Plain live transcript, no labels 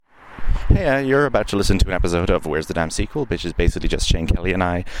Hey, you're about to listen to an episode of Where's the Damn Sequel, which is basically just Shane Kelly and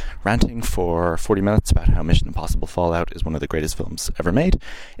I ranting for 40 minutes about how Mission Impossible Fallout is one of the greatest films ever made.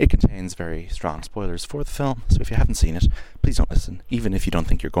 It contains very strong spoilers for the film, so if you haven't seen it, please don't listen. Even if you don't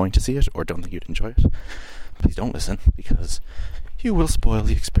think you're going to see it or don't think you'd enjoy it, please don't listen, because you will spoil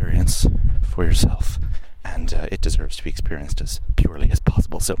the experience for yourself, and it deserves to be experienced as purely as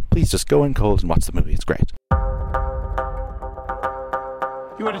possible. So please just go in cold and watch the movie. It's great.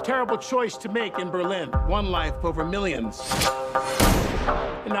 You had a terrible choice to make in Berlin. One life over millions.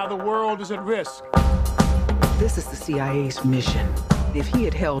 And now the world is at risk. This is the CIA's mission. If he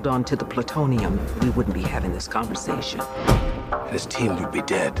had held on to the plutonium, we wouldn't be having this conversation. His team would be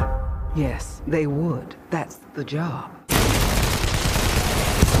dead. Yes, they would. That's the job.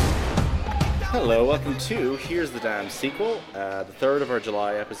 Hello, welcome to Here's the Damn Sequel, the third of our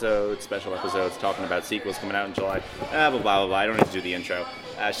July episodes, special episodes talking about sequels coming out in July. Blah, blah, blah, blah. I don't need to do the intro.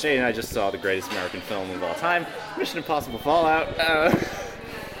 Shane and I just saw the greatest American film of all time, Mission Impossible Fallout.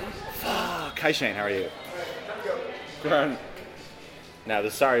 Fuck. Hi Shane, how are you? Grand. Now,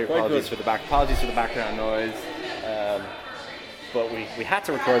 apologies for the background noise. But we had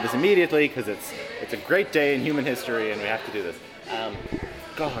to record this immediately because it's a great day in human history and we have to do this.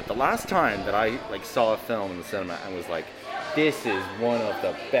 God, the last time that I saw a film in the cinema and was like, this is one of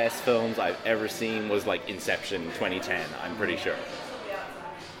the best films I've ever seen was Inception 2010, I'm pretty sure.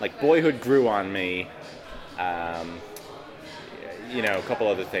 Boyhood grew on me. A couple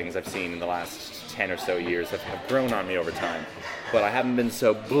other things I've seen in the last 10 or so years have grown on me over time. But I haven't been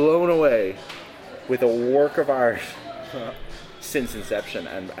so blown away with a work of art since Inception,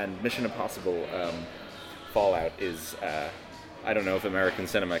 and Mission Impossible Fallout is... I don't know if American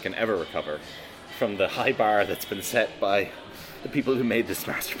cinema can ever recover from the high bar that's been set by the people who made this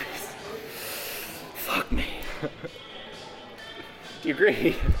masterpiece. Fuck me. Do you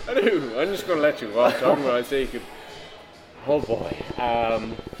agree? I do. I'm just going to let you walk talking about I could... Oh boy.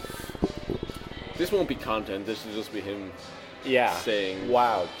 This won't be content. This will just be him saying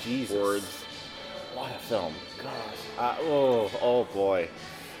wow, Jesus. Words. What a film. Gosh. Oh boy.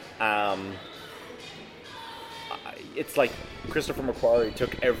 It's like Christopher McQuarrie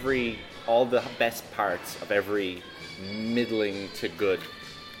took all the best parts of every middling to good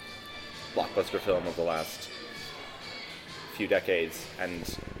blockbuster film of the last few decades and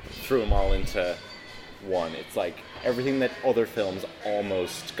threw them all into one. It's like everything that other films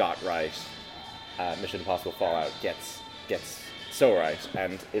almost got right, Mission Impossible Fallout gets so right,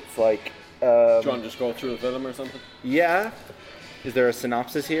 and it's like... Do you want to just go through the film or something? Yeah. Is there a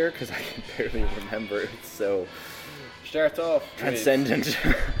synopsis here? Because I can barely remember. It's so... Starts off transcendent.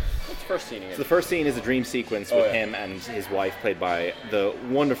 What's the first scene again? So the first scene is a dream sequence with him and his wife, played by the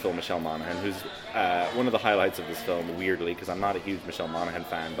wonderful Michelle Monaghan, who's one of the highlights of this film, weirdly, because I'm not a huge Michelle Monaghan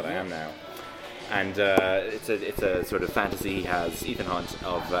fan, but I am now. And it's a sort of fantasy. He has Ethan Hunt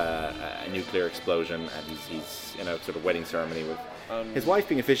of a nuclear explosion, and he's in a sort of wedding ceremony with his wife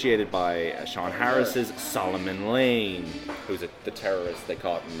being officiated by Sean Harris's Solomon Lane, who's the terrorist they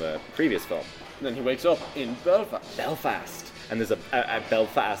caught in the previous film. And then he wakes up in Belfast. And there's a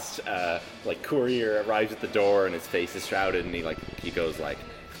Belfast courier arrives at the door and his face is shrouded and he goes a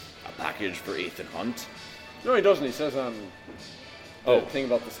package for Ethan Hunt. No, he doesn't. He says the thing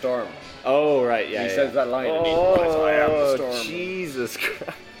about the storm. Oh right, yeah. He says that line and he says, I am the storm. Jesus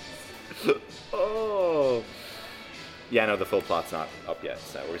Christ. Oh. Yeah, no, the full plot's not up yet,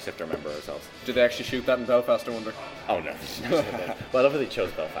 so we just have to remember ourselves. Did they actually shoot that in Belfast, I wonder? Oh, no. Well, I love how they chose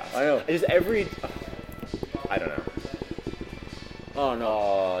Belfast. I know. Just I don't know. Oh, no.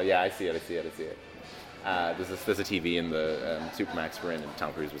 Oh, yeah, I see it. There's a TV in the Supermax we're in, and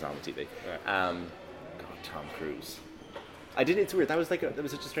Tom Cruise was on the TV. Yeah. God, Tom Cruise. It's weird. That was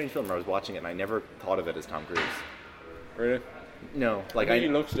such a strange film where I was watching it, and I never thought of it as Tom Cruise. Really? No, he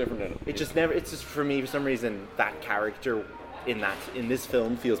looks different in it. It's just for me, for some reason, that character in this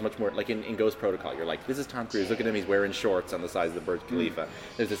film feels much more like in Ghost Protocol. You're like, this is Tom Cruise. Look at him, he's wearing shorts on the sides of the Burj Khalifa.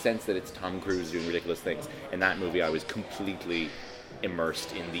 There's a sense that it's Tom Cruise doing ridiculous things. In that movie, I was completely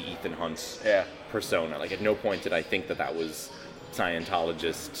immersed in the Ethan Hunt persona. At no point did I think that was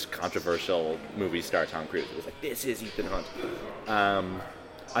Scientologist, controversial movie star Tom Cruise. It was like, this is Ethan Hunt.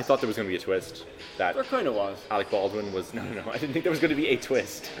 I thought there was going to be a twist. There kind of was. Alec Baldwin was... No. I didn't think there was going to be a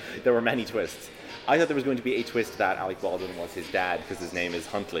twist. There were many twists. I thought there was going to be a twist that Alec Baldwin was his dad because his name is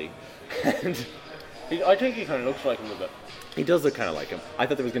Huntley. And I think he kind of looks like him a bit. He does look kind of like him. I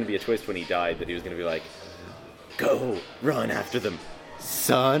thought there was going to be a twist when he died that he was going to be like, go, run after them,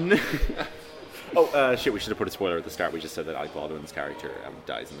 son. Shit, we should have put a spoiler at the start. We just said that Alec Baldwin's character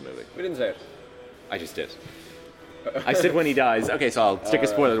dies in the movie. We didn't say it. I just did. I said when he dies. Okay, so I'll stick a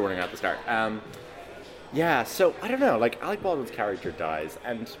spoiler warning at the start. Yeah, so I don't know. Like Alec Baldwin's character dies,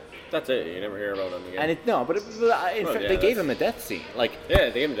 and That's it. You never hear about him again. in fact, they gave him a death scene. Like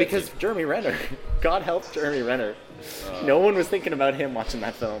they gave him a death because scene. Jeremy Renner, God help Jeremy Renner. No one was thinking about him watching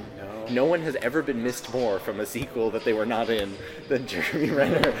that film. No one has ever been missed more from a sequel that they were not in than Jeremy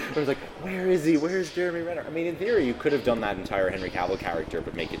Renner. It was like, where is he? Where's Jeremy Renner? I mean, in theory, you could have done that entire Henry Cavill character,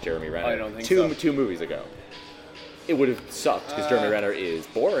 but make it Jeremy Renner. I don't think so. Two movies ago. It would have sucked because Jeremy Renner is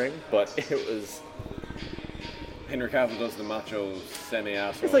boring, but it was. Henry Cavill does the macho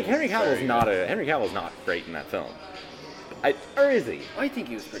semi-asshole. It's like Henry Cavill's not great in that film. Or is he? I think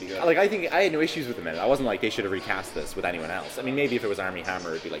he was pretty good. Like, I think I had no issues with him in it. I wasn't like they should have recast this with anyone else. I mean, maybe if it was Armie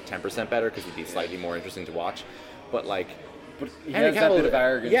Hammer, it'd be like 10% better because he'd be slightly more interesting to watch. But like, he has that bit of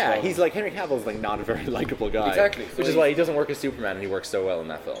arrogance. Yeah, though. he's like Henry Cavill's like not a very likable guy. Exactly. Which is why he doesn't work as Superman, and he works so well in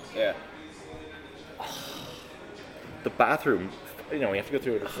that film. Yeah. The bathroom. You know, we have to go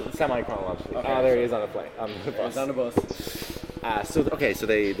through it semi-chronologically. Okay, there he is on the plane, on the bus. He's on the bus.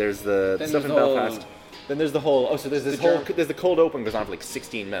 There's the stuff in Belfast. Then there's the whole. There's the cold open goes on for like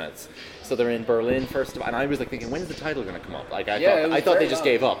 16 minutes. So they're in Berlin first of all, and I was like thinking, when's the title going to come up? Like I thought they just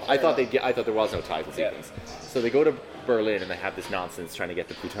gave up. I thought there was no title sequence. So they go to Berlin and they have this nonsense trying to get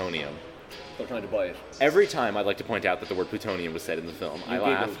the plutonium. They're trying to buy it. Every time I'd like to point out that the word plutonium was said in the film, I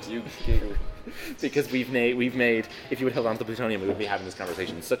laughed. You giggled. Because we've made, if you would held on to the plutonium, we would be having this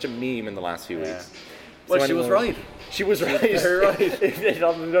conversation. It's such a meme in the last few weeks. Well, she was right. She was right. Very right. If they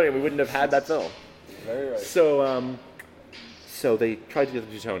held on to the plutonium, we wouldn't have had that film. Very right. So they tried to get the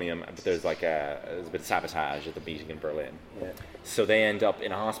plutonium, but there's a bit of sabotage at the meeting in Berlin. Yeah. So they end up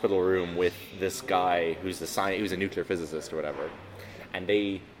in a hospital room with this guy who's a nuclear physicist or whatever, and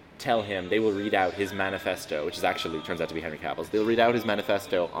they tell him they will read out his manifesto, which turns out to be Henry Cavill's. They'll read out his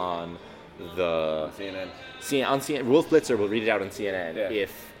manifesto on CNN. Wolf Blitzer will read it out on CNN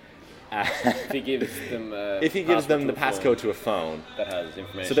if he gives them the passcode to a phone that has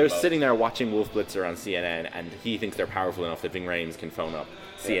information. So they're sitting there watching Wolf Blitzer on CNN, and he thinks they're powerful enough that Ving Rhames can phone up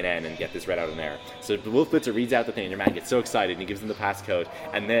CNN and get this read out on air. So Wolf Blitzer reads out the thing, and your man gets so excited, and he gives them the passcode,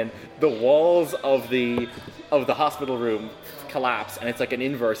 and then the walls of the hospital room collapse, and it's like an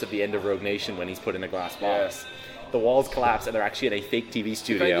inverse of the end of Rogue Nation when he's put in a glass box. The walls collapse, and they're actually in a fake TV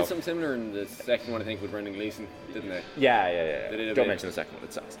studio. They did something similar in the second one, I think, with Brendan Gleeson, didn't they? Yeah. Don't mention the second one,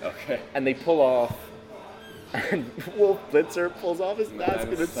 it sucks. Okay. And they pull off, and Wolf Blitzer pulls off his mask,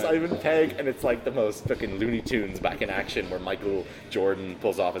 and it's Simon Pegg, and it's like the most fucking Looney Tunes back in action, where Michael Jordan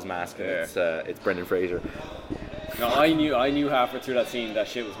pulls off his mask, and it's Brendan Fraser. No, I knew halfway through that scene that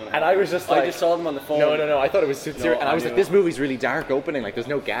shit was going to happen. And I was just like... I just saw them on the phone. No, I thought it was serious. And I was like, this movie's really dark opening, like there's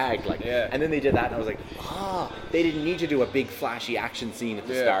no gag. And then they did that, and I was like, they didn't need to do a big flashy action scene at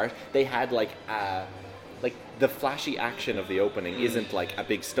the start. They had like the flashy action of the opening isn't like a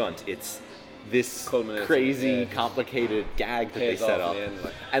big stunt. It's this crazy, complicated gag that they set up.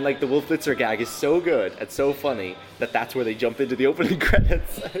 And like the Wolf Blitzer gag is so good and so funny that's where they jump into the opening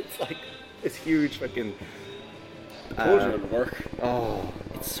credits. It's like this huge fucking... told you it would work.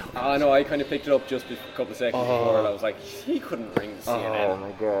 It's so... I know, I kind of picked it up just a couple of seconds before, and I was like, he couldn't ring the CNN.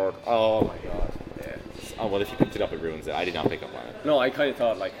 Oh my god. Yeah. Oh, well, if you picked it up, it ruins it. I did not pick up on it. No, I kind of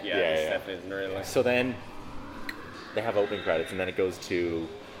thought, like, this definitely isn't real. Like. So then, they have opening credits, and then it goes to...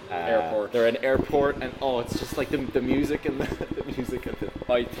 airport. They're in an airport, and it's just like the music and the music and the...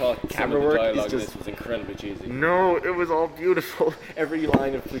 I thought camera some of the work dialogue is in this was incredibly cheesy. No, it was all beautiful. Every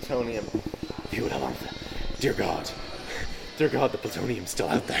line of plutonium. Dear God, the plutonium's still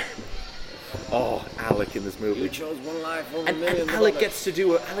out there. Oh, Alec in this movie. You chose one life over and millions. Alec gets to.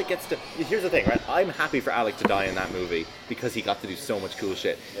 Here's the thing, right? I'm happy for Alec to die in that movie because he got to do so much cool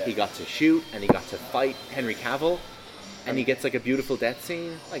shit. Yeah. He got to shoot, and he got to fight Henry Cavill, and he gets like a beautiful death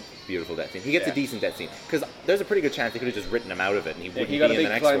scene. He gets a decent death scene because there's a pretty good chance they could have just written him out of it, and he wouldn't be in the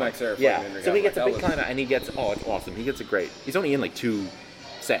next one. So he gets a big climax, and he gets. Oh, it's awesome. He gets a great. He's only in like 2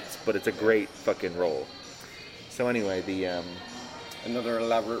 sets, but it's a great fucking role. So anyway, another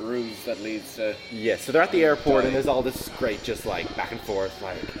elaborate ruse that leads to... Yeah, so they're at the airport, and there's all this great just, like, back and forth,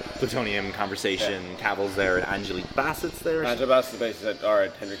 like, plutonium conversation. Cavill's there, and Angelique Bassett's there. Angela Bassett basically said,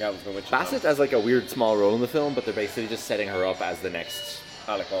 alright, Henry Cavill's going with you. Bassett has, like, a weird small role in the film, but they're basically just setting her up as the next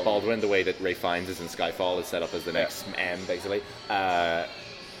Alec Baldwin, the way that Ralph Fiennes is in Skyfall is set up as the next M, basically.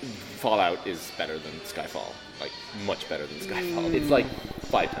 Fallout is better than Skyfall. Like, much better than Skyfall. It's, like,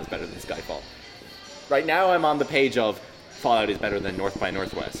 5 times better than Skyfall. Right now I'm on the page of Fallout is better than North by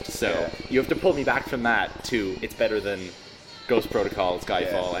Northwest. So you have to pull me back from that to it's better than Ghost Protocol,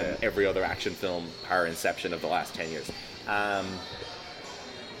 Skyfall, and every other action film, par Inception of the last 10 years.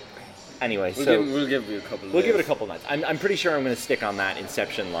 Anyway, We'll give you a couple. We'll give it a couple nights. I'm pretty sure I'm going to stick on that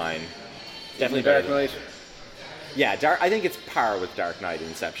Inception line. Definitely Dark better Knight. Yeah, I think it's par with Dark Knight and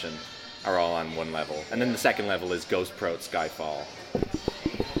Inception are all on one level. And then the second level is Ghost Prot Skyfall.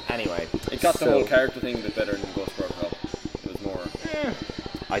 Anyway. It got the whole character thing a bit better than Ghost Protocol. It was more...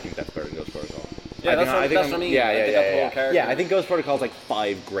 I think that's better than Ghost Protocol. Yeah, that's what I mean. Yeah, Like, they got the whole character. Yeah, I think Ghost Protocol is like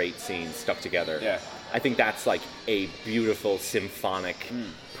 5 great scenes stuck together. Yeah. I think that's like a beautiful, symphonic,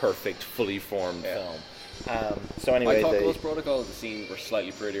 perfect, fully formed film. So anyway, I thought Ghost Protocol, the scenes were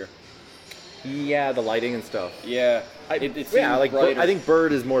slightly prettier. Yeah, the lighting and stuff. Yeah. I think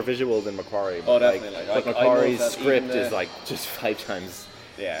Bird is more visual than Macquarie. Oh, definitely. But Macquarie's script is like just 5 times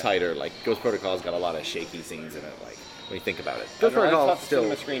Yeah. tighter. Like Ghost Protocol's got a lot of shaky scenes in it. Like when you think about it, I Ghost Protocol thought the still.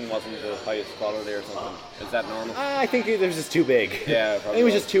 cinema screen wasn't the highest quality or something. Is that normal? I think it was just too big. Yeah, I probably think it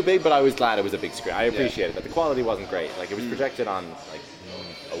was was. just too big, but I was glad it was a big screen. I appreciated that. The quality wasn't great. Like it was projected on like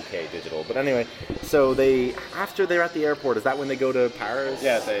okay digital. But anyway, so after they're at the airport, is that when they go to Paris?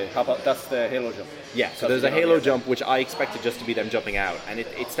 Yeah, they hop up. That's the Halo jump. Yeah, so there's a Halo jump, which I expected just to be them jumping out. And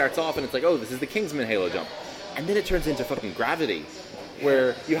it starts off and it's like, oh, this is the Kingsman Halo jump. And then it turns into fucking Gravity,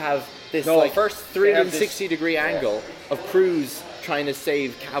 where you have this first 360-degree angle of Cruise trying to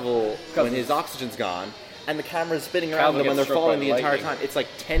save Cavill when his oxygen's gone, and the camera's spinning around Cavill them and they're gets struck falling by the entire lightning. time. It's like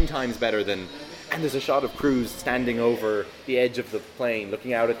 10 times better than... And there's a shot of Cruise standing over the edge of the plane,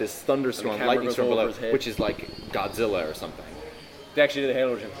 looking out at this thunderstorm, camera lightning goes storm over below, his head. which is like Godzilla or something. They actually did a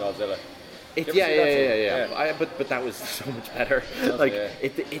Halo jump for Godzilla. It, You ever see that scene? yeah. But that was so much better. That's- Like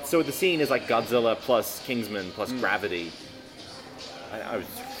yeah. so the scene is like Godzilla plus Kingsman plus Gravity. I was.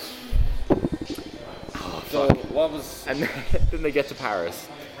 So what was? And then they get to Paris,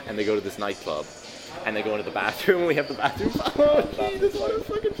 and they go to this nightclub, and they go into the bathroom. And we have the bathroom. Oh, Jesus, what a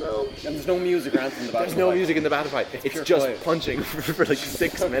fucking film! And there's no music or anything in the back. There's no music in the bathroom fight. It's pure just quiet. punching for like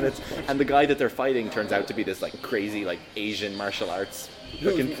 6 minutes, and the guy that they're fighting turns out to be this like crazy like Asian martial arts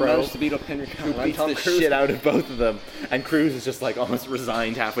looking pro. Managed to beat up Henry Who Cavill and beats Tom the Cruise. shit out of both of them, and Cruise is just like almost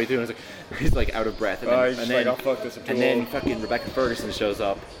resigned halfway through, and he's like out of breath, and he's just like, "Oh, fuck this, I'm too and then old." fucking Rebecca Ferguson shows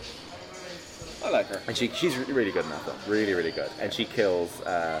up, I like her. and she's really good in that film, really good, and she kills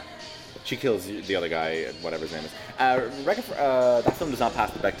the other guy, whatever his name is. That film does not pass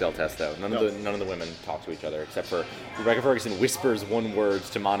the Bechdel test though. None of the women talk to each other except for Rebecca Ferguson whispers one word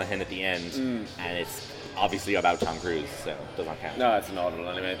to Monaghan at the end, and it's obviously about Tom Cruise, so it does not count. No, it's an audible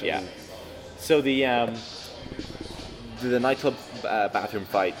anyway. It Yeah. doesn't- So the nightclub bathroom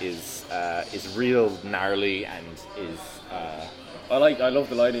fight is real gnarly and is I love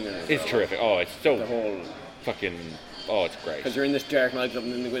the lighting in it. it's terrific. Oh, it's so The whole fucking it's great. because you're in this dark nightclub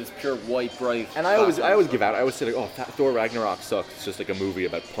and then they go this pure white bright. And I always give out. I always say like, oh, Thor Ragnarok sucks. It's just like a movie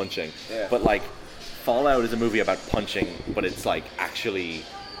about punching. Yeah. But like Fallout is a movie about punching, but it's like actually.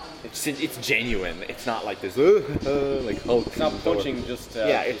 It's genuine. It's not like this like Hulk. It's not punching. Just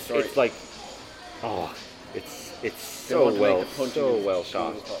Yeah, the story. it's like it's They so want to make well the punching as well cool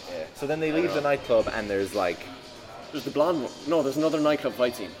shot. as possible. Yeah. So then they leave the nightclub and there's like There's the blonde one. No, there's another nightclub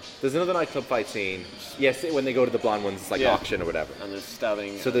fight scene. there's another nightclub fight scene. Yes, when they go to the blonde one's like Yeah. auction or whatever. And there's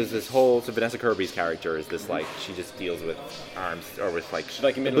stabbing. So there's this whole Vanessa Kirby's character is this like she just deals with arms or with like,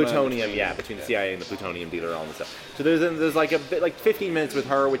 like a the middleman plutonium, between- between the yeah. CIA and the plutonium dealer, all this stuff. So there's like a bit like 15 minutes with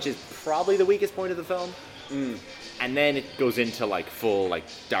her, which is probably the weakest point of the film. And then it goes into like full like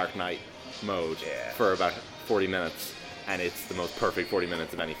Dark Knight mode for about 40 minutes, and it's the most perfect 40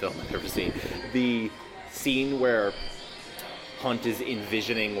 minutes of any film I've ever seen. The scene where Hunt is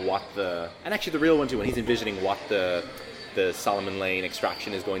envisioning and actually the real one too, when he's envisioning what the Solomon Lane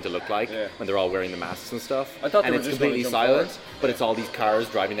extraction is going to look like when they're all wearing the masks and stuff. I thought they and were it's just completely gonna jump silent, forward. but it's all these cars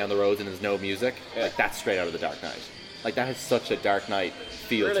driving down the roads and there's no music. Yeah. Like that's straight out of the Dark Knight. Like that has such a Dark Knight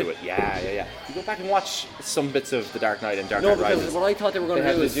feel Really? to it. Yeah. You go back and watch some bits of the Dark Knight and Dark No, Knight because Rises. what I thought they were going They to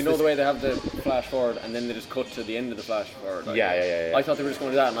have do this- is, you know this- the way they have the flash forward and then they just cut to the end of the flash forward. Like, Yeah. I thought they were just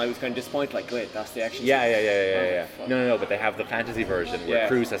going to do that, and I was kind of disappointed. Like, wait, that's the action. Yeah. Oh, fuck. No, but they have the fantasy version where Yeah.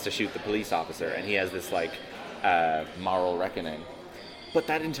 Cruise has to shoot the police officer, and he has this like moral reckoning. But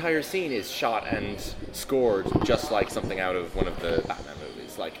that entire scene is shot and scored just like something out of one of the Batman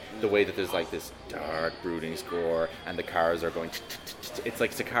movies. Like the way that there's like this dark, brooding score, and the cars are going. It's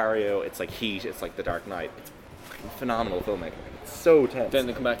like Sicario. It's like Heat. It's like The Dark Knight. It's fucking phenomenal filmmaking. It's so tense. Then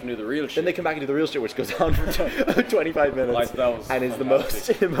they come back and do the real shit. Then they come back and do the real shit, which goes on for 25 minutes, Like, that was and is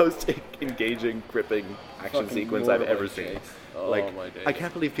fantastic. the most engaging, gripping action Fucking sequence I've ever motorbike seen. chase. Oh, Like, my days. I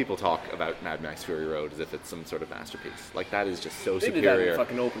can't believe people talk about Mad Max Fury Road as if it's some sort of masterpiece. Like that is just so They did that in superior.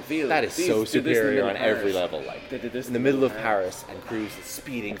 fucking open field. That is These so did this in the superior middle on of every Paris. level. Like They did this in the middle of Paris, and Cruise is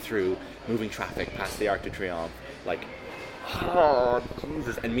speeding through moving traffic past the Arc de Triomphe. Like Oh,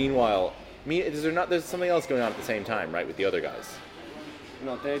 Jesus. And meanwhile, there's something else going on at the same time, right, with the other guys?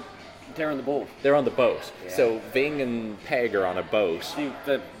 No, they're on the boat. They're on the boat. Yeah. So Ving and Peg are on a boat. See,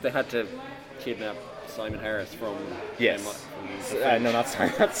 they had to kidnap Simon Harris from... Yes. from the No, not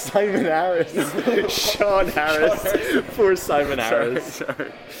Simon. That's Simon Harris. Sean Harris. Poor Simon Harris.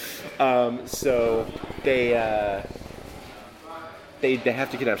 Sorry. So they have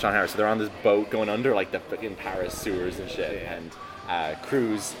to kidnap Sean Harris. So they're on this boat going under like the fucking Paris sewers and shit. Yeah. And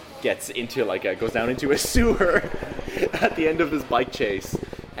Cruz gets into goes down into a sewer at the end of this bike chase,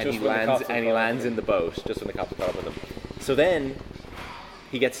 and Just he when the lands cops are caught in the boat just when the cops are caught up with him. So then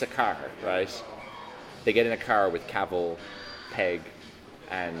he gets a car, right? They get in a car with Cavill, Peg,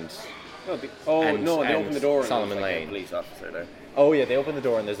 and They and open the door and Solomon there's, like, Lane. a police officer there. Oh yeah, they open the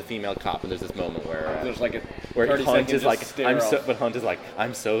door and there's a female cop, and there's this moment where There's like a where 30 Hunt second is like, stare-off. but Hunt is like,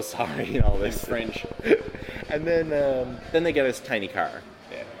 I'm so sorry, and all this French. and then they get this tiny car,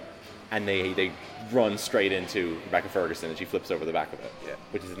 Yeah. and they run straight into Rebecca Ferguson, and she flips over the back of it, Yeah.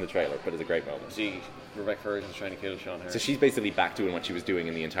 which is in the trailer, but it's a great moment. See, Rebecca Ferguson's trying to kill Sean Harris. So she's basically back doing what she was doing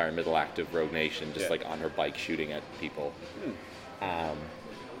in the entire middle act of Rogue Nation, just Yeah. like on her bike shooting at people.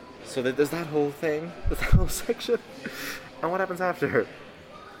 So there's that whole thing, there's that whole section, and what happens after?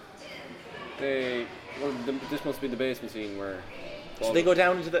 This must be the basement scene where... So they go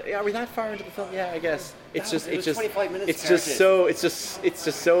down into the. Are we that far into the film? Yeah, I guess. It was 25 minutes It's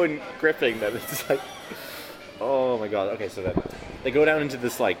just so gripping that it's like, oh my god. Okay, so then they go down into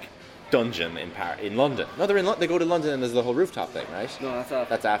this like dungeon in London. No, they go to London and there's the whole rooftop thing, right? No, that's after.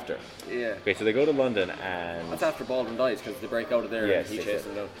 That's after. Yeah. Okay, so they go to London and. That's after Baldwin dies, because they break out of there Yes, and he yes, chases yes.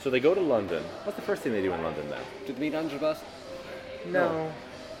 them down. So they go to London. What's the first thing they do in London then? Did they meet Angela Bassett? No.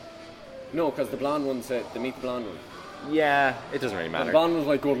 No, because the blonde one said they meet the blonde one. Yeah, it doesn't really The matter. blonde was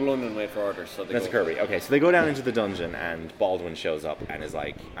like, go to London and wait for orders. So they That's go. Kirby. Okay, so they go down into the dungeon and Baldwin shows up and is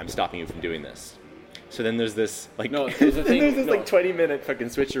like, I'm stopping you from doing this. So then there's this like No, there's a thing- there's this no. like 20-minute fucking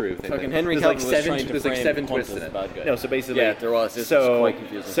switcheroo thing. Fucking Henry There's like Cavill was seven, trying to there's like frame 7 Hunt twists as in the it. bad guy. No, so basically, Yeah, there was. This was quite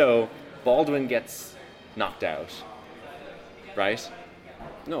confusing. So Baldwin gets knocked out, right?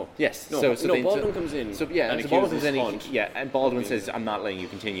 No. Yes. No, so no, they- Baldwin comes in. So yeah, and so Baldwin comes accuses in. Hunt. Yeah, and Baldwin of says, being- "I'm not letting you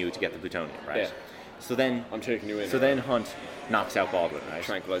continue to get the plutonium." Right. Yeah. So then I'm taking you in. So then Hunt knocks out Baldwin, right?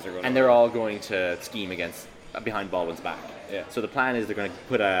 Tranquilizer going And on. they're all going to scheme behind Baldwin's back. Yeah. So the plan is they're going to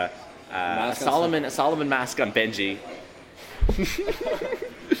put a Mask on Solomon mask on Benji.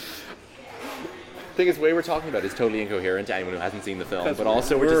 Thing is, the way we're talking about is totally incoherent to anyone who hasn't seen the film. Because But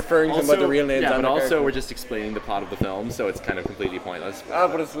also we're just referring to them by the real names Yeah, and but the also character. we're just explaining the plot of the film, so it's kind of completely pointless.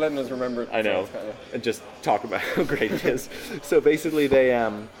 But it's letting us remember it. I know, So it's kinda- and just talk about how great it is. So basically, they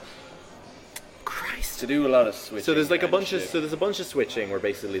Christ. to do a lot of switching. So there's like a and bunch of shit. switching where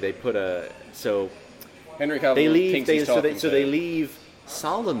basically they put Henry Cavill they leave thinks they he's so talking they to- leave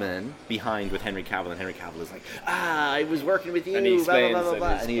Solomon behind with Henry Cavill, and Henry Cavill is like, I was working with you, And he blah, blah, blah, explains blah, blah.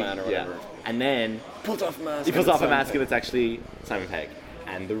 his And he, plan or whatever. And then pulls off a mask. he pulls and off a it's mask Simon and it's actually Simon Pegg.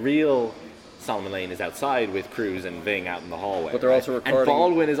 And the real Solomon Lane is outside with Cruz and Ving out in the hallway. But they're also And recording-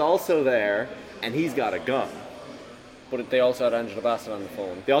 Baldwin is also there, and he's got a gun. But they also had Angela Bassett on the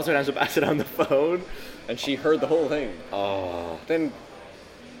phone, They also had Angela Bassett on the phone. and she heard the whole thing. Oh, Then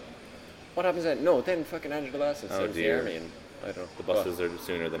what happens then? No, then fucking Angela Bassett Oh, saves the dear. army, and I don't know. the buses are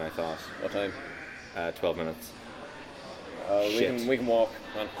sooner than I thought. What time? 12 minutes. We can walk.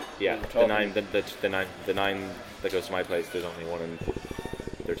 Man. Yeah, We're the talking- nine that goes to my place. There's only one in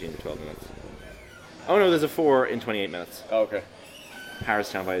 13 to 12 minutes. Oh no, there's a 4 in 28 minutes. Oh, okay.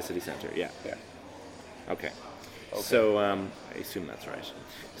 Harristown via city centre. Yeah. Yeah. Okay. So I assume that's right.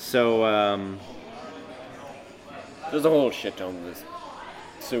 So There's a whole shit ton of this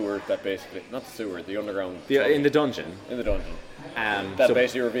sewer that basically, not the sewer, the underground. in the dungeon, in the dungeon. so That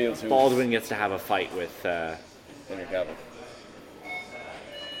basically reveals who Baldwin gets to have a fight with. Henry Cavill,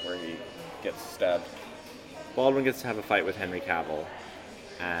 where he gets stabbed. Baldwin gets to have a fight with Henry Cavill,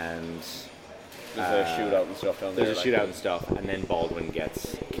 and There's a shootout and stuff down there. there's a like- shootout and stuff, and then Baldwin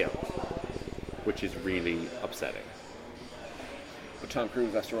gets killed, which is really upsetting. But Tom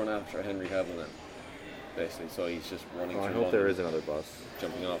Cruise has to run after Henry Cavill then, basically. So he's just running. Oh, I through hope there London, is another bus.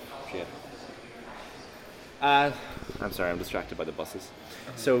 jumping off shit. I'm sorry, I'm distracted by the buses.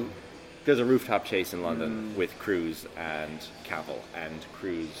 So there's a rooftop chase in London with Cruz and Cavill, and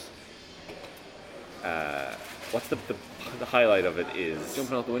Cruz. What's the highlight of it is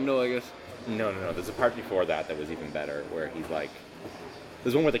Jumping out the window, I guess. No. There's a part before that was even better, where he's like,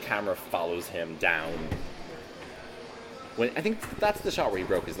 there's one where the camera follows him down. When I think that's the shot where he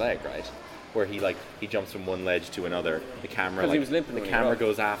broke his leg, right? Where he jumps from one ledge to another. The camera 'Cause he was limping the when he camera dropped.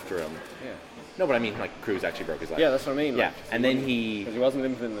 goes after him. Yeah. No, but I mean, like, Cruise actually broke his leg. Yeah, that's what I mean. Yeah, like, and then he... Because he wasn't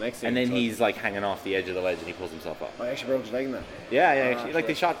limping in the next scene. And then so he's, like, hanging off the edge of the ledge and he pulls himself up. I actually broke his leg in that. Yeah, actually, like,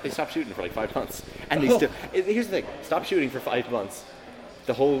 they stopped shooting for, like, 5 months. And they still... Here's the thing. Stopped shooting for 5 months.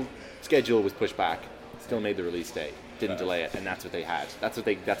 The whole schedule was pushed back. Still made the release date. Didn't delay it. And that's what they had. That's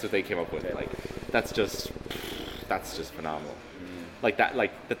what they came up with. Like, that's just phenomenal. Like,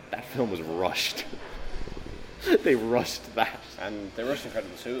 that film was rushed. They rushed that. And they rushed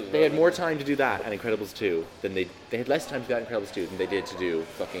Incredibles 2 as well. They had more time to do that and Incredibles 2 than they had less time to do that in Incredibles 2 than they did to do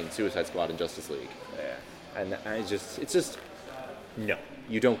fucking Suicide Squad and Justice League. Yeah. And it's just no.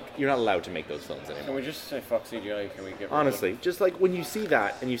 You're not allowed to make those films anymore. Can we just say fuck CGI? Can we get rid Honestly, just like when you see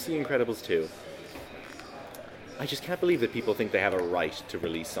that and you see Incredibles 2, I just can't believe that people think they have a right to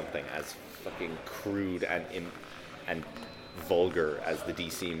release something as fucking crude and vulgar as the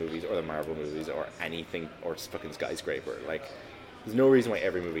DC movies or the Marvel movies or anything or fucking Skyscraper. Like, there's no reason why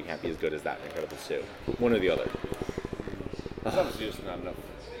every movie can't be as good as that in Incredibles 2. One or the other. It's obviously just not enough.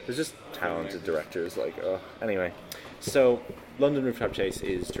 There's just talented directors. Like, anyway. So, London Rooftop Chase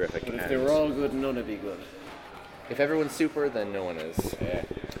is terrific. But if they were all good, none would be good. If everyone's super, then no one is. Yeah.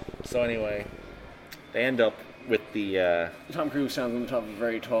 So anyway, they end up with the... Tom Cruise stands on the top of a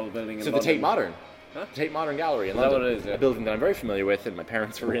very tall building in So London. the Tate Modern. Huh? Tate Modern Gallery in Is that London. what it is, yeah? A building that I'm very familiar with, and my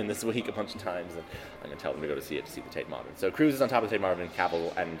parents were in this week a bunch of times, and I'm going to tell them to go to see the Tate Modern. So Cruise is on top of the Tate Modern, and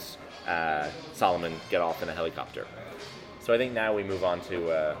Cavill and Solomon get off in a helicopter. So I think now we move on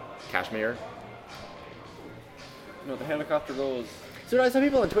to Kashmir. No, the helicopter goes... So there are some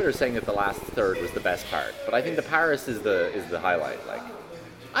people on Twitter saying that the last third was the best part, but I think the Paris is the highlight. Like,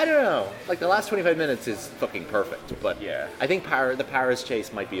 I don't know. Like, the last 25 minutes is fucking perfect, but Yeah. I think the Paris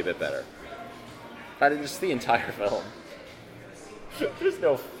chase might be a bit better. That is just the entire film. There's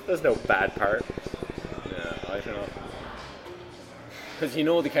no bad part. Yeah, I don't know. Because you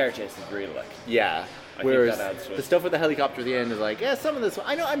know the car chase is real, like. Yeah. I think Whereas that adds to it. the stuff with the helicopter at the end is like, yeah, some of this.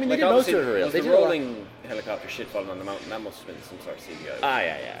 I know. I mean, they Like, did most obviously, of it real. was They the did a lot- rolling helicopter shit falling on the mountain. That must have been some sort of CGI.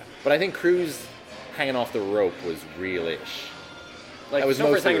 Yeah. But I think Cruise hanging off the rope was real-ish. like, That was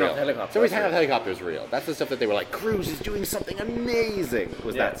somebody's mostly hanging real. off the helicopter. Somebody's hanging off the helicopter is real. That's the stuff that they were like, Cruise is doing something amazing.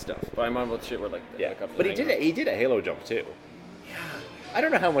 Was Yeah. that stuff? But I'm on about shit where, like, the Yeah. helicopter. But he did a Halo jump too. Yeah. I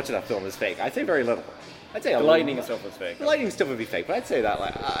don't know how much of that film is fake. I'd say very little. I'd say The lightning and stuff was fake. The lightning stuff would be fake, but I'd say that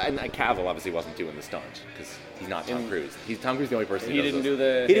and Cavill obviously wasn't doing the stunt because he's not Tom Cruise. Tom Cruise is the only person. He who does didn't this. do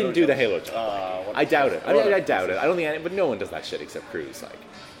the He didn't Halo do the jump. Halo jump. What I the doubt fuck? it. I doubt it. I don't think, but no one does that shit except Cruise. Like,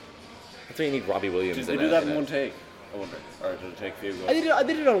 that's why you need Robbie Williams. Did they do that in one take? I wonder. Or did it take a few goes? I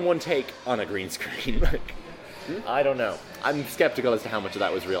did it on one take on a green screen. Like, I don't know. I'm skeptical as to how much of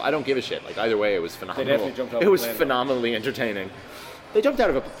that was real. I don't give a shit. Like, either way, it was phenomenal. definitely jumped out It of a was plane, though. phenomenally entertaining.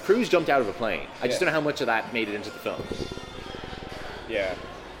 Cruise jumped out of a plane. I just don't know how much of that made it into the film. Yeah.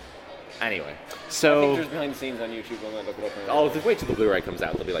 Anyway, I think so there's behind the scenes on YouTube. I might look it up. wait till the Blu-ray comes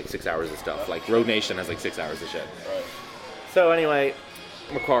out. There'll be like 6 hours of stuff. Like Road Nation has like 6 hours of shit. Right. So anyway,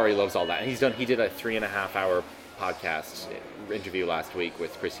 Macquarie loves all that. And he did a 3.5 hour podcast interview last week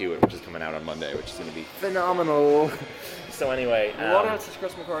with Chris Hewitt, which is coming out on Monday, which is going to be phenomenal. So anyway, What else has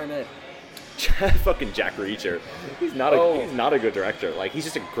Chris McQuarrie made? fucking Jack Reacher. He's not a good director. Like, he's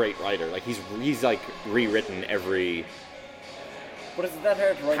just a great writer. Like, he's like rewritten every But is it that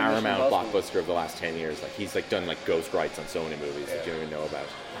hard to write Paramount Mission Impossible? blockbuster of the last 10 years. Like, he's like done like ghost rights on so many movies that you don't even know about.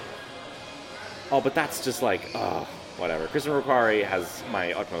 Oh, but that's just like, whatever. Christopher McQuarrie has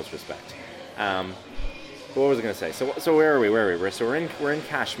my utmost respect. But what was I going to say? So where are we? So we're in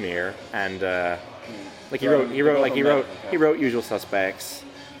Kashmir, and like he wrote Usual Suspects,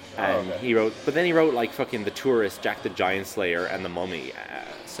 and he wrote like fucking The Tourist, Jack the Giant Slayer, and The Mummy.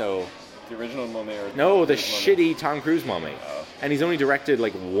 So The original Mummy or no, the original Mummy? shitty Tom Cruise Mummy. Oh. And he's only directed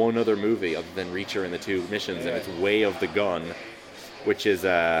like one other movie other than Reacher and the Two Missions, and it's Way of the Gun, which is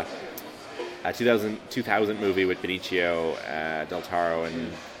a 2000 movie with Benicio del Toro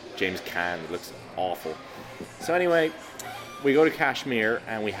and James Caan. It looks awful. So anyway, we go to Kashmir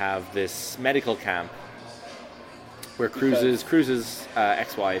and we have this medical camp where Cruise's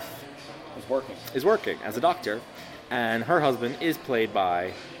ex-wife is working as a doctor, and her husband is played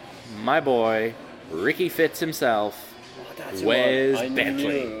by my boy Ricky Fitz himself. Wes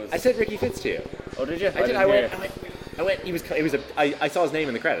Bentley. I said Ricky Fitz to you. Oh, did you? I did. I went. I saw his name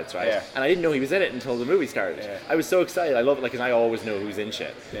in the credits, right? Yeah. And I didn't know he was in it until the movie started. Yeah. I was so excited. I love it, like, because I always know who's in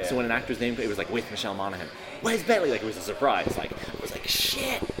shit. Yeah. So when an actor's name, it was like with Michelle Monaghan. Wes Bentley, like, it was a surprise. Like, I was like,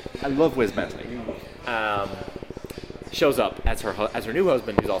 shit. I love Wes Bentley. Shows up as her new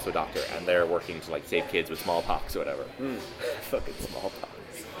husband, who's also a doctor, and they're working to like save kids with smallpox or whatever. Fucking smallpox.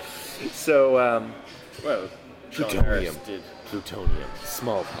 So, Well, Sean plutonium. Harris did. Plutonium.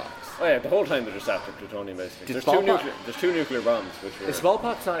 Smallpox. Oh yeah, the whole time they're just after plutonium, basically. Did There's two nuclear bombs, which were... Is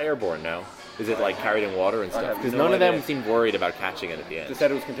smallpox not airborne now? Is it like carried in water and I stuff? have Because no none of them idea. seemed worried about catching it at the They end. said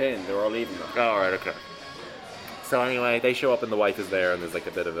it was contained. They were all leaving them. Oh, right, okay. So anyway, they show up and the wife is there, and there's like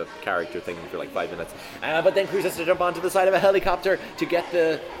a bit of a character thing for like 5 minutes. But then Cruz has to jump onto the side of a helicopter to get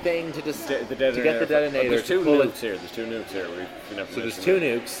the thing to just The detonator. to get the detonator. There's two to pull nukes it. here. There's two nukes here. We never So there's mentioned two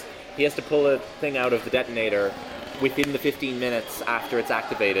that. nukes. He has to pull a thing out of the detonator within the 15 minutes after it's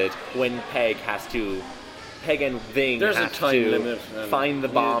activated. When Peg and Ving There's a have time to limit and find the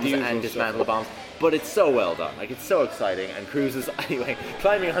bombs the usual and stuff. dismantle the bombs. But it's so well done. Like, it's so exciting. And Cruz is, anyway,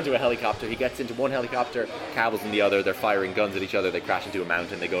 climbing onto a helicopter. He gets into one helicopter, Cavill's in the other. They're firing guns at each other. They crash into a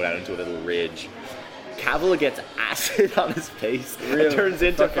mountain. They go down into a little ridge. Cavill gets acid on his face Real and turns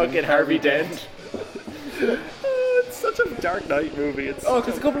into fucking Harvey Harvey Dent. Oh, it's such a Dark Knight movie. It's Oh,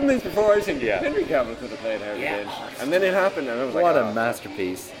 because a couple of minutes before I was thinking Yeah. Henry Cavill could have played Harvey Yeah. Dent. And then it happened and I was like, what oh, a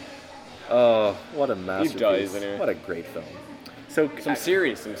masterpiece. Oh, what a masterpiece. dies anyway. What a great film. So Some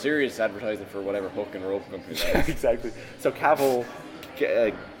serious advertising for whatever hook and rope company that is. exactly. So Cavill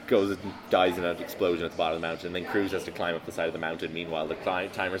goes and dies in an explosion at the bottom of the mountain, and then Cruz has to climb up the side of the mountain. Meanwhile, the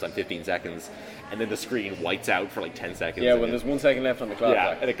timer's on 15 seconds, and then the screen whites out for like 10 seconds. Yeah, and when it- there's 1 second left on the clock. yeah,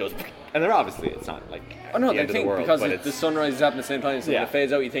 like. and it goes, and they're obviously it's not like Oh no, the they end of the think world, because but the sunrise is happening at the same time, so when Yeah. it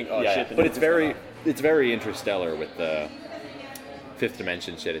fades out, you think, oh yeah, shit. the but nuke it's is going it's very interstellar with the fifth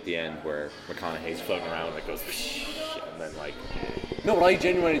dimension shit at the end where McConaughey's floating around and it goes, and then like. on. No, but I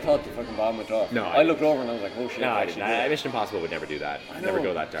genuinely thought the fucking bomb went off. No, I looked over and I was like, oh shit. No, I actually didn't. did it. Mission Impossible would never do that. I Never know.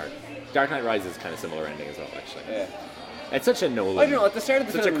 go that dark. Dark Knight Rises is kind of similar ending as well, actually. Yeah. It's such a Nolan. I don't know, at the start of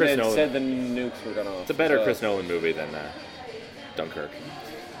the Such a film, Chris they Nolan. said the nukes were going off. It's a better So- Chris Nolan movie than Dunkirk.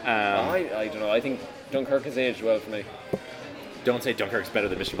 I don't know, I think Dunkirk has aged well for me. Don't say Dunkirk's better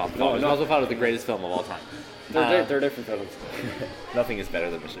than Mission Impossible. No, Mission no. Impossible Fallout is the greatest film of all time. They're different films. Nothing is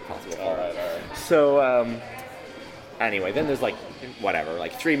better than Mission Impossible Fallout. Alright. So, anyway, then there's like, whatever,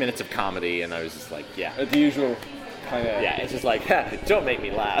 like 3 minutes of comedy, and I was just like, yeah. The usual kind of. Yeah, it's just like, don't make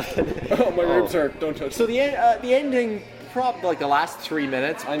me laugh. Oh, my ribs hurt, don't touch So the ending, like the last 3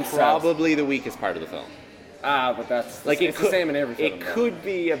 minutes, I'm probably the weakest part of the film. but that's Like it's it could, the same in every film. It could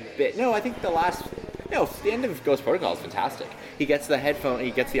be a bit. No, I think the end of Ghost Protocol is fantastic. He gets the headphone, he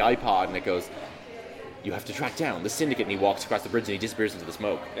gets the iPod, and it goes, "You have to track down the syndicate." And he walks across the bridge and he disappears into the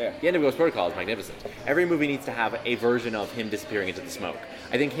smoke. Yeah. The end of Ghost Protocol is magnificent. Every movie needs to have a version of him disappearing into the smoke.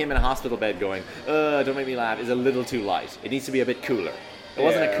 I think him in a hospital bed going, "Don't make me laugh," is a little too light. It needs to be a bit cooler. It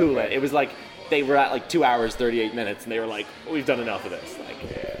wasn't a cool. okay. It was like they were at like 2 hours 38 minutes, and they were like, "We've done enough of this." Like,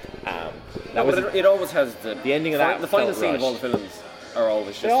 that was But it always has the ending of that The final felt scene of all rushed. the films are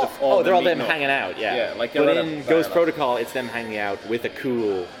always just they're all, them them meeting up. hanging out, yeah. Yeah, like but they're in at a Ghost bar, Protocol, it's them hanging out with a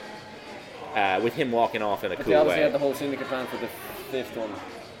cool, with him walking off in a But cool they obviously way. had the whole syndicate plan for the fifth one.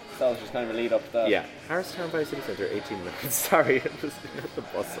 So that was just kind of a lead up to that. Yeah, Harristown Vice City Center, 18 minutes. Sorry, it was the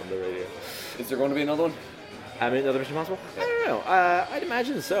bus on the radio. Is there going to be another one? I mean, another Mission Impossible? I don't know. I'd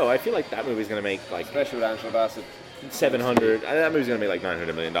imagine so. I feel like that movie's going to make like Especially with Angela Bassett. 700. That movie's going to make like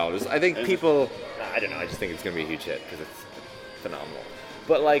 $900 million. I think people. I don't know. I just think it's going to be a huge hit because it's phenomenal.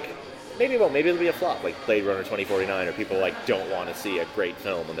 But like, maybe it won't. Maybe it'll be a flop, like Blade Runner 2049, or people like don't want to see a great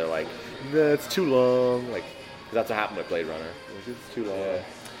film and they're like, nah, it's too long. Like, 'cause that's what happened with Blade Runner. Like, it's too long. Yeah.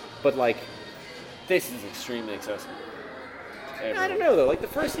 But like, This is extremely accessible. I don't know though. Like the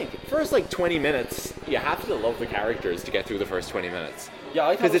first like 20 minutes, you have to love the characters to get through the first 20 minutes. Yeah,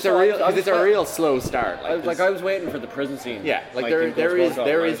 I thought Because so. it's a real slow start. I was waiting for the prison scene. Yeah, like in there Ghost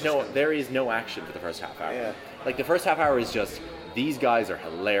Protocol, there is no action for the first half hour. Yeah. Like the first half hour is just these guys are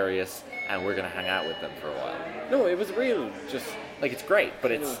hilarious and we're gonna hang out with them for a while. No, it was real. Just Like it's great,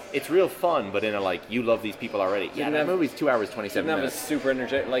 but it's real fun, but in a like you love these people already. Yeah, Didn't that have- movie's 2 hours 27 didn't have a minutes. super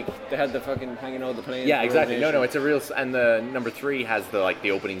energetic. Like they had the fucking hanging out the plane. Yeah, exactly. No, organization. it's a real. And the number 3 has the like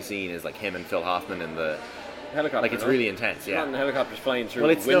the opening scene is like him and Phil Hoffman and the Helicopter. like it's no? really intense. Yeah. Not in the helicopters flying through.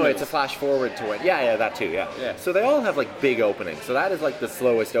 Well, it's windmills. a flash forward to when. Yeah, that too. Yeah. Yeah. So they all have like big openings. So that is like the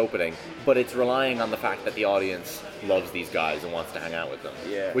slowest opening, but it's relying on the fact that the audience loves these guys and wants to hang out with them.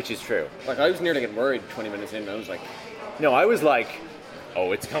 Yeah. Which is true. Like I was nearly getting worried 20 minutes in. I was like, No, I was like,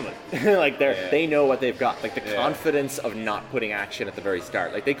 oh, it's coming. Like they know what they've got. Like the Yeah. confidence of not putting action at the very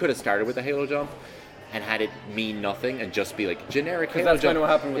start. Like they could have started with the Halo jump and had it mean nothing and just be like generic Halo that's jump. kinda what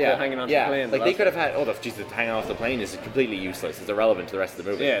happened with the hanging onto the plane, the Like they last could have had, Jesus, hanging off the plane is completely useless. It's irrelevant to the rest of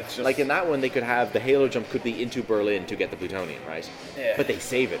the movie. Yeah, it's just- like in that one they could have the Halo jump could be into Berlin to get the plutonium, right? Yeah. But they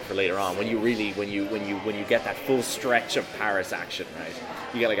save it for later on when you really when you get that full stretch of Paris action, right?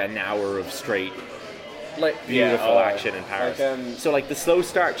 You get like an hour of straight beautiful action in Paris. So like the slow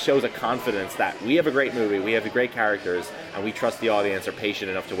start shows a confidence that we have a great movie, we have great characters, and we trust the audience are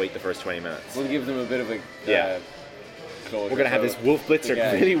patient enough to wait the first 20 minutes. We'll give them a bit of a closure. We're gonna have this Wolf Blitzer,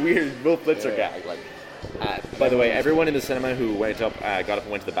 really weird Wolf Blitzer gag. Like, by the way, everyone in the cinema who got up and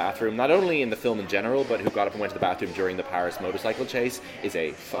went to the bathroom, not only in the film in general, but who got up and went to the bathroom during the Paris motorcycle chase, is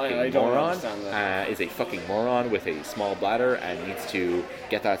a fucking moron. Is a fucking moron with a small bladder and needs to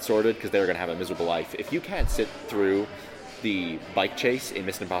get that sorted because they're going to have a miserable life. If you can't sit through the bike chase in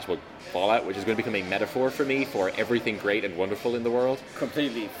Mission Impossible Fallout, which is going to become a metaphor for me for everything great and wonderful in the world,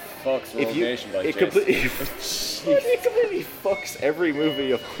 completely fucks Rogue Nation bike chase. It completely fucks every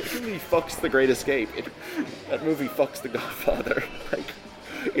movie. It completely fucks The Great Escape. That movie fucks The Godfather. Like,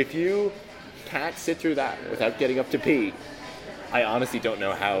 if you can't sit through that without getting up to pee, I honestly don't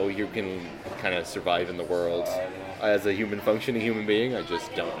know how you can kind of survive in the world as a functioning human being. I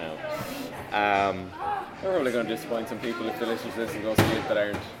just don't know. We're probably going to disappoint some people if they listen to this and go see it that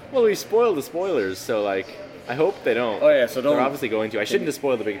aren't. Well, we spoiled the spoilers, so like, I hope they don't. Oh yeah, so don't. They're obviously going to. I shouldn't have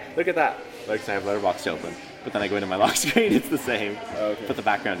spoiled the big. Look at that. Like, I have Letterboxd open, but then I go into my lock screen. It's the same. Okay. But the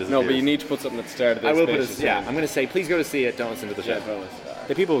background doesn't. No, but you need to put something at the start of this. I will put it. Yeah, I'm going to say, please go to see it. Don't listen to the show.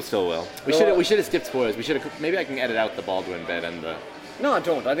 The people still will. We should have skipped spoilers. We should have. Maybe I can edit out the Baldwin bit and the. No, I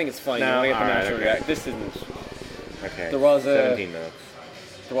don't. I think it's fine. No, you alright, react. This isn't. Okay. There was 17 minutes.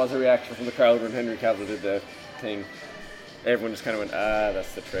 There was a reaction from the crowd when Henry Cavill did the thing. Everyone just kind of went,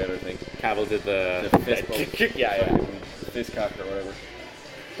 that's the trailer thing. Cavill did the fist bump. Yeah. Fist cock or whatever.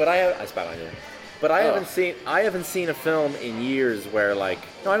 But I spat on you. But I haven't seen a film in years where I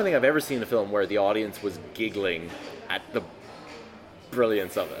don't think I've ever seen a film where the audience was giggling at the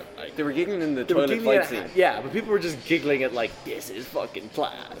brilliance of it. Like, they were giggling in the toilet fight scene. Yeah, but people were just giggling at this is fucking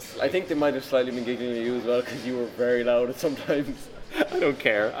class. I think they might have slightly been giggling at you as well because you were very loud at sometimes. I don't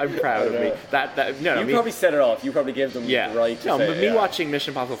care. I'm proud of me. You probably set it off. You probably gave them the right to say but me watching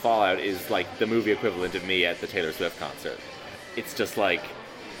Mission Impossible Fallout is like the movie equivalent of me at the Taylor Swift concert. It's just like,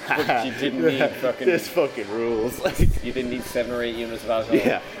 but you didn't need fucking. This fucking rules. You didn't need 7 or 8 units of alcohol.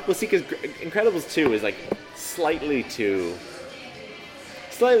 Yeah. Well, see, because Incredibles 2 is slightly too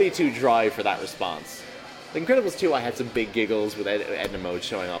dry for that response. Incredibles 2, I had some big giggles with Edna Mode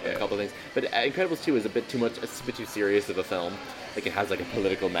showing up and a couple of things, but Incredibles 2 is a bit too much. It's a bit too serious of a film. Like, it has a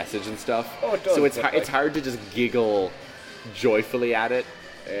political message and stuff. Oh, it does. So it's hard to just giggle joyfully at it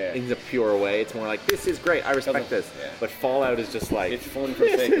in a pure way. It's more like, this is great. I respect this. Yeah. But Fallout is just like, it's fun for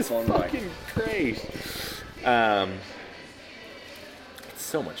sake of fun. This is fucking great. It's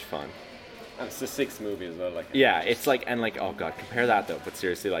so much fun. And it's the 6th movie as well. It's oh god, compare that though. But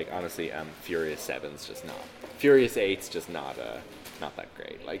seriously, honestly, Furious 7's just not. Furious 8's just not that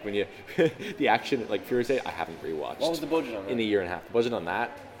great. Like, when you the action Furious 8, I haven't rewatched. What was the budget on that? In a year and a half. The budget on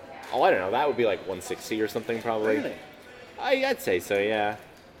that? Oh, I don't know. That would be $160 or something probably. Really? I'd say so. Yeah.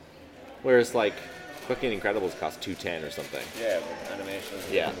 Whereas fucking Incredibles cost $210 or something. Yeah, with animation.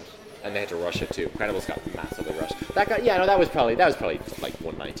 Yeah. And they had to rush it too. Incredibles got massively rushed. That was probably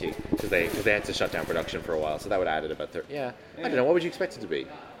 $190 because they had to shut down production for a while, so that would add it about 30. Yeah. I don't know. What would you expect it to be?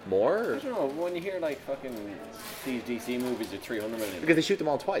 More? Or? I don't know. When you hear fucking these DC movies at $300 million, because they shoot them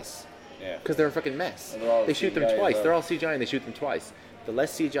all twice. Yeah. Because they're a fucking mess. They shoot them CGI twice. well. They're all CGI and they shoot them twice. The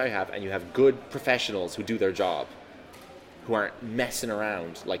less CGI you have, and you have good professionals who do their job, who aren't messing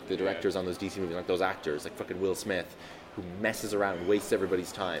around like the directors on those DC movies, like those actors, like fucking Will Smith, who messes around, wastes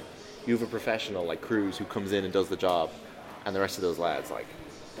everybody's time. You have a professional like Cruise who comes in and does the job, and the rest of those lads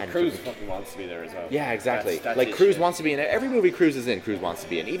Cruise fucking wants to be there as well. Yeah, exactly. That's Cruise wants to be in every movie Cruise is in. Cruise wants to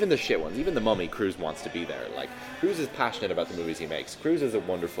be in, even the shit ones, even The Mummy. Cruise wants to be there. Cruise is passionate about the movies he makes. Cruise is a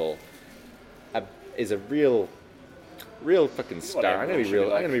wonderful, is a real fucking star. I'm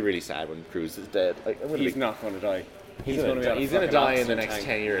gonna be really sad when Cruise is dead. He's not gonna die. He's gonna die in the next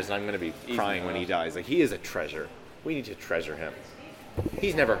 10 years, and I'm gonna be crying when he dies. He is a treasure. We need to treasure him.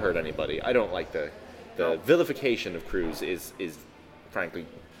 He's never hurt anybody. I don't like the vilification of Cruise is frankly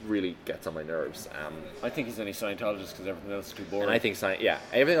really gets on my nerves. I think he's only Scientologist because everything else is too boring. And I think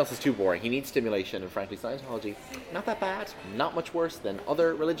everything else is too boring. He needs stimulation, and frankly, Scientology not that bad, not much worse than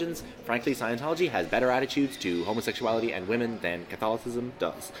other religions. Frankly, Scientology has better attitudes to homosexuality and women than Catholicism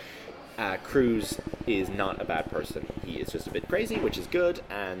does. Cruise is not a bad person. He is just a bit crazy, which is good,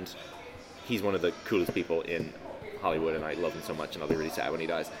 and he's one of the coolest people in Hollywood, and I love him so much, and I'll be really sad when he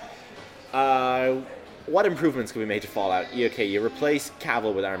dies. What improvements can we make to Fallout? Okay, you replace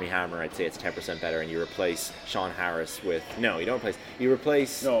Cavill with Armie Hammer, I'd say it's 10% better, and you replace Sean Harris with... No, you don't replace... You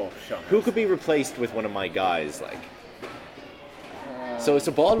replace... No, Sean Harris. Who could be replaced with one of my guys,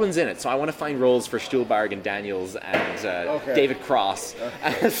 So Baldwin's in it. So I want to find roles for Stuhlbarg and Daniels and David Cross.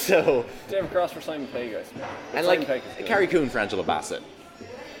 So David Cross for Simon Pegg, guys. and like Carrie Coon for Angela Bassett.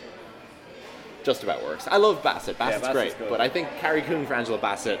 Just about works. I love Bassett. Bassett's great, good. but I think Carrie Coon for Angela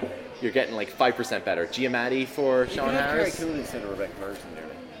Bassett, you're getting like 5% better. Giamatti for Sean Harris. Carrie Coon instead of Rebecca Ferguson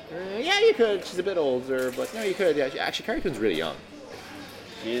there. Yeah, you could. She's a bit older, but no, you could. Yeah, actually, Carrie Coon's really young.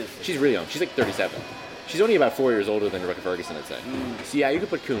 She is. She's really young. She's like 37. She's only about 4 years older than Rebecca Ferguson, I'd say. So yeah, you could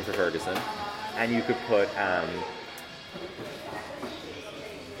put Coon for Ferguson, and you could put I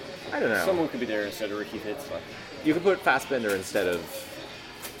don't know. Someone could be there instead of Ricky Fitz. Like. You could put Fassbender instead of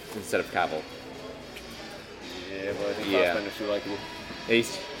Cavill. Yeah, but I think Fassbender's too likable.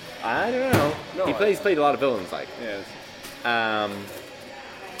 I don't know. No, He's played a lot of villains, like. Yeah.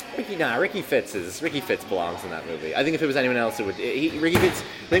 Ricky Fitz belongs in that movie. I think if it was anyone else, it would. Ricky Fitz.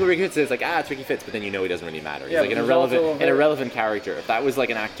 The thing with Ricky Fitz is like, it's Ricky Fitz, but then you know he doesn't really matter. He's like an irrelevant character. If that was like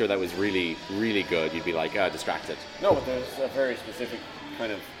an actor that was really, really good, you'd be like, distracted. No, but there's a very specific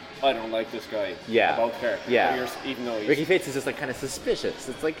kind of. I don't like this guy. Yeah. About character. Yeah. Even though Ricky Fitz is just like kind of suspicious.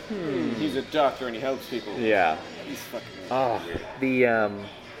 It's like, he's a doctor and he helps people. Yeah. He's fucking. Weird.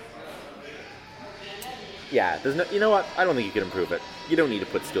 Yeah, there's no. You know what? I don't think you can improve it. You don't need to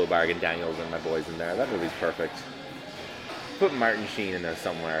put Stuhlbarg and Daniels and my boys in there. That movie's perfect. Put Martin Sheen in there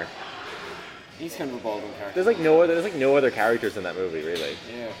somewhere. He's kind of a Baldwin character. There's like no other characters in that movie, really.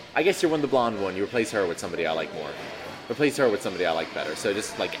 Yeah. I guess you're the blonde one. You replace her with somebody I like more. Replace her with somebody I like better. So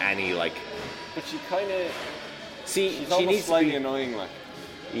just like Annie, like. But she kind of. She's almost needs slightly to be annoying, like.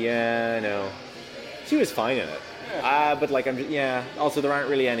 Yeah, I know. She was fine in it. Yeah. But like Also, there aren't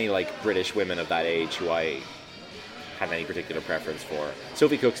really any like British women of that age who I have any particular preference for.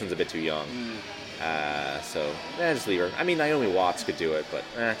 Sophie Cookson's a bit too young. Just leave her. I mean, Naomi Watts could do it, but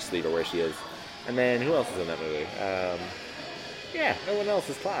just leave her where she is. And then who else is in that movie? No one else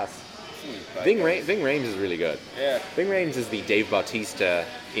is class. Ving Rhames is really good. Yeah. Ving Rhames is the Dave Bautista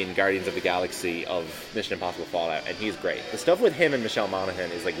in Guardians of the Galaxy of Mission Impossible Fallout, and he's great. The stuff with him and Michelle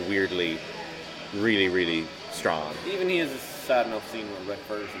Monaghan is like weirdly, really, really strong. Even he has a sad enough scene with Rick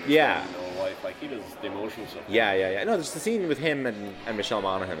Ferguson. Yeah. Wife. Like he does the emotional stuff. Yeah. No, there's the scene with him and Michelle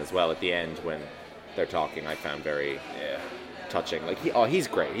Monaghan as well at the end when they're talking. I found very touching. Like he's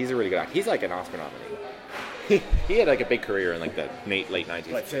great. He's a really good actor. He's like an Oscar nominee. He had like a big career in like the late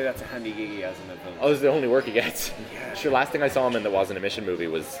 90s. I'd say that's a handy gig he has in that film. Oh, it's the only work he gets. Yeah. Sure, last thing I saw him in that wasn't a Mission movie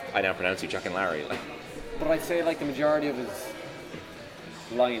was I Now Pronounce You, Chuck and Larry. Like. But I'd say like the majority of his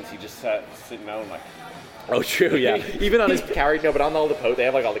lines he just sat sitting down like. Oh, true, yeah. Even on his character, but on all the they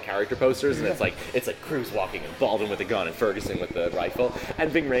have like all the character posters, and it's like Cruise walking and Baldwin with the gun and Ferguson with the rifle,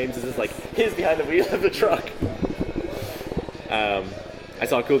 and Ving Rhames is just like he's behind the wheel of the truck. I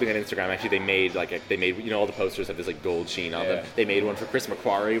saw a cool thing on Instagram. Actually, they made all the posters have this like gold sheen on them. They made one for Chris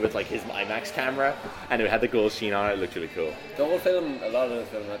McQuarrie with like his IMAX camera, and it had the gold sheen on it. It looked really cool. The whole film, a lot of the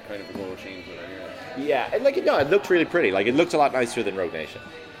film had kind of a gold sheen to it. Yeah, and it looked really pretty. Like it looked a lot nicer than Rogue Nation.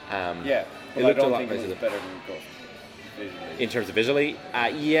 But I don't think it was better than Ghost visually. In terms of visually,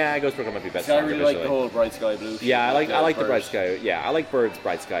 Ghost Recon might be better. I really like the whole Bright Sky Blue shit. Yeah, I like the Bright Sky. Yeah, I like Bird's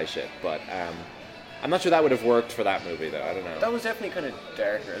Bright Sky shit, but I'm not sure that would have worked for that movie though. I don't know. That was definitely kind of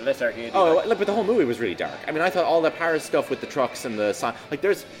darker, less arcade. But the whole movie was really dark. I mean, I thought all the Paris stuff with the trucks and the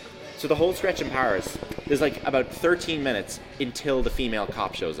the whole stretch in Paris. There's like about 13 minutes until the female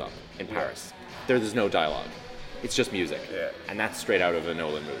cop shows up in Paris. There's no dialogue. It's just music. Yeah. And that's straight out of a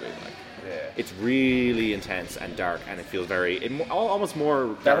Nolan movie. Like. Yeah. It's really intense and dark, and it feels almost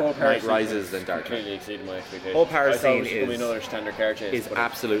more Dark Knight Rises than Dark Knight. Completely exceeded my expectations. Whole Paris scene another standard car chase. is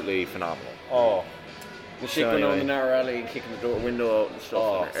absolutely phenomenal. Oh, the shit going on in the narrow alley, kicking the window out and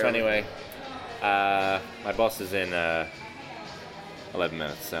stuff. So anyway, my bus is in 11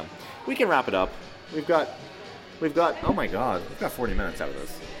 minutes, so we can wrap it up. We've got. Oh my God, we've got 40 minutes out of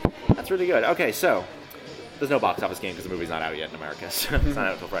this. That's really good. Okay, so. There's no box office game because the movie's not out yet in America, so it's not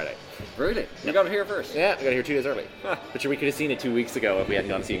out until Friday. Really? You got it here first? Yeah, we got it here 2 days early. But we could have seen it 2 weeks ago if we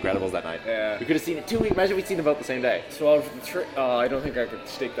hadn't gone to see Incredibles that night. Yeah. We could have seen it 2 weeks. Imagine we'd seen it about the same day. So out of the I don't think I could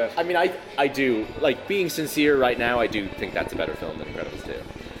stick that. I mean, I do. Like, being sincere right now, I do think that's a better film than Incredibles 2.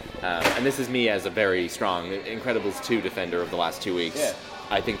 And this is me as a very strong Incredibles 2 defender of the last 2 weeks. Yeah.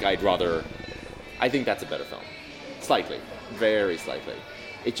 I think that's a better film. Slightly. Very slightly.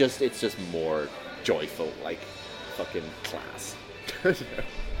 It's just more joyful, like... fucking class.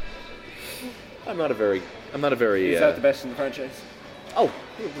 I'm not a very. Is that the best in the franchise? Oh,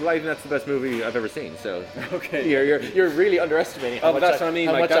 I think that's the best movie I've ever seen. So okay, you're really underestimating. How much that's what I mean.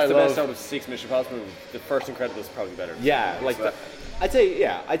 Like that's the best out of 6 Mission Impossible movies. The first Incredibles is probably better. Yeah, like I'd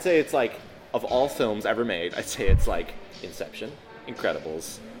say it's like of all films ever made, I'd say it's like Inception,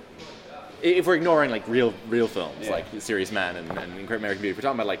 Incredibles. If we're ignoring like real films like Serious Man and Great American Beauty, if we're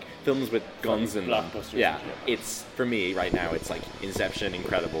talking about like films with guns and blockbusters. it's for me right now. It's like Inception,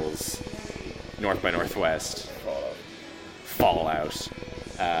 Incredibles, North by Northwest, Fallout,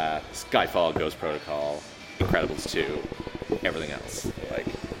 Skyfall, Ghost Protocol, Incredibles 2, everything else. Like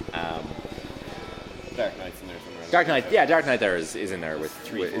Dark Knight's in there somewhere. Dark Knight there is in there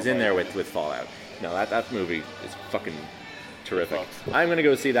with Fallout. No, that movie is fucking terrific. I'm gonna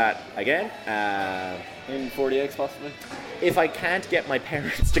go see that again. In 40X possibly? If I can't get my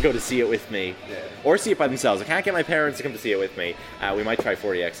parents to go to see it with me, or see it by themselves, I can't get my parents to come to see it with me, we might try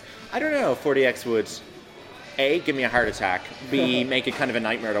 40X. I don't know if 40X would, A, give me a heart attack, B, make it kind of a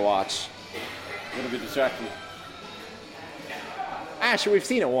nightmare to watch. Would it be distracting? Sure, we've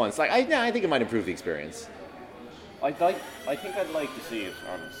seen it once. Like, I think it might improve the experience. I think I'd like to see it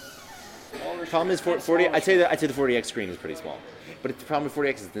on a smaller Problem is, 40. I'd say the 40X screen is pretty small, but the problem with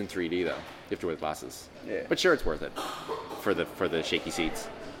 40X is it's in 3D though. You have to wear the glasses. Yeah. But sure, it's worth it for the shaky seats.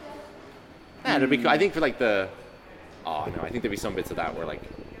 Yeah, it'd be cool. I think for like the. Oh no, I think there'd be some bits of that where like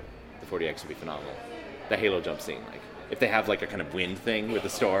the 40X would be phenomenal. The Halo jump scene, like if they have like a kind of wind thing with the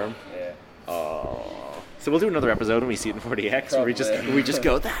storm. Yeah. Oh. So we'll do another episode when we see it in 40X where we just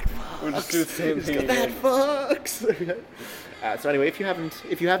go that fucks. We'll just do the same thing. That fucks. So anyway, if you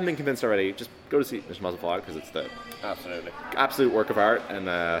haven't been convinced already, just go to see Mission Impossible Fallout because it's the absolute work of art,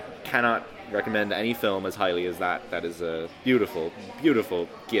 and cannot recommend any film as highly as that. That is a beautiful, beautiful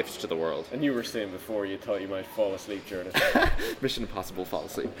gift to the world. And you were saying before you thought you might fall asleep during it. Mission Impossible fall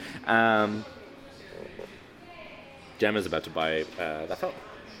asleep. Gemma's about to buy that phone.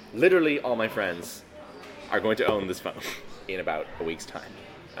 Literally all my friends are going to own this phone in about a week's time.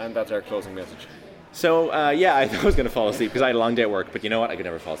 And that's our closing message. So, I was going to fall asleep because I had a long day at work, but you know what? I could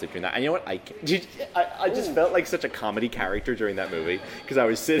never fall asleep during that. And you know what? I just felt like such a comedy character during that movie because I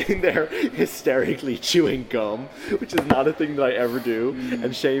was sitting there hysterically chewing gum, which is not a thing that I ever do.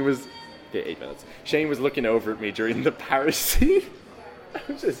 And Shane was... 8 minutes. Shane was looking over at me during the Paris scene. I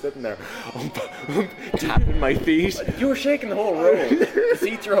was just sitting there, tapping my feet. You were shaking the whole row. The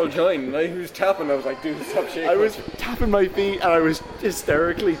seats are all joined. And he was tapping. I was like, dude, stop shaking. I was tapping my feet and I was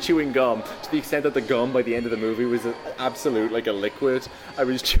hysterically chewing gum to the extent that the gum by the end of the movie was an absolute, like a liquid. I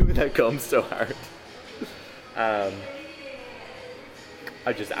was chewing that gum so hard. I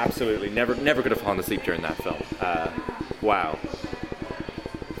just absolutely never could have fallen asleep during that film. Wow.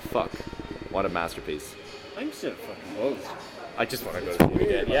 Fuck. What a masterpiece. I'm still fucking buzzed. I just want to go see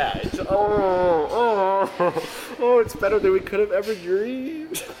it again. Yeah. It's, it's better than we could have ever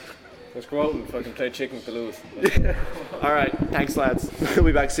dreamed. Let's go out and fucking play chicken with the Lewis. All right. Thanks, lads. We'll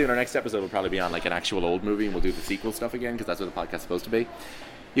be back soon. Our next episode will probably be on like an actual old movie, and we'll do the sequel stuff again because that's what the podcast's supposed to be.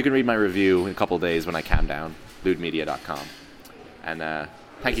 You can read my review in a couple of days when I calm down. LewdMedia.com. And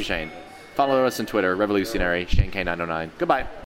thank you, Shane. Follow us on Twitter, Revolutionary, ShaneK909. Goodbye.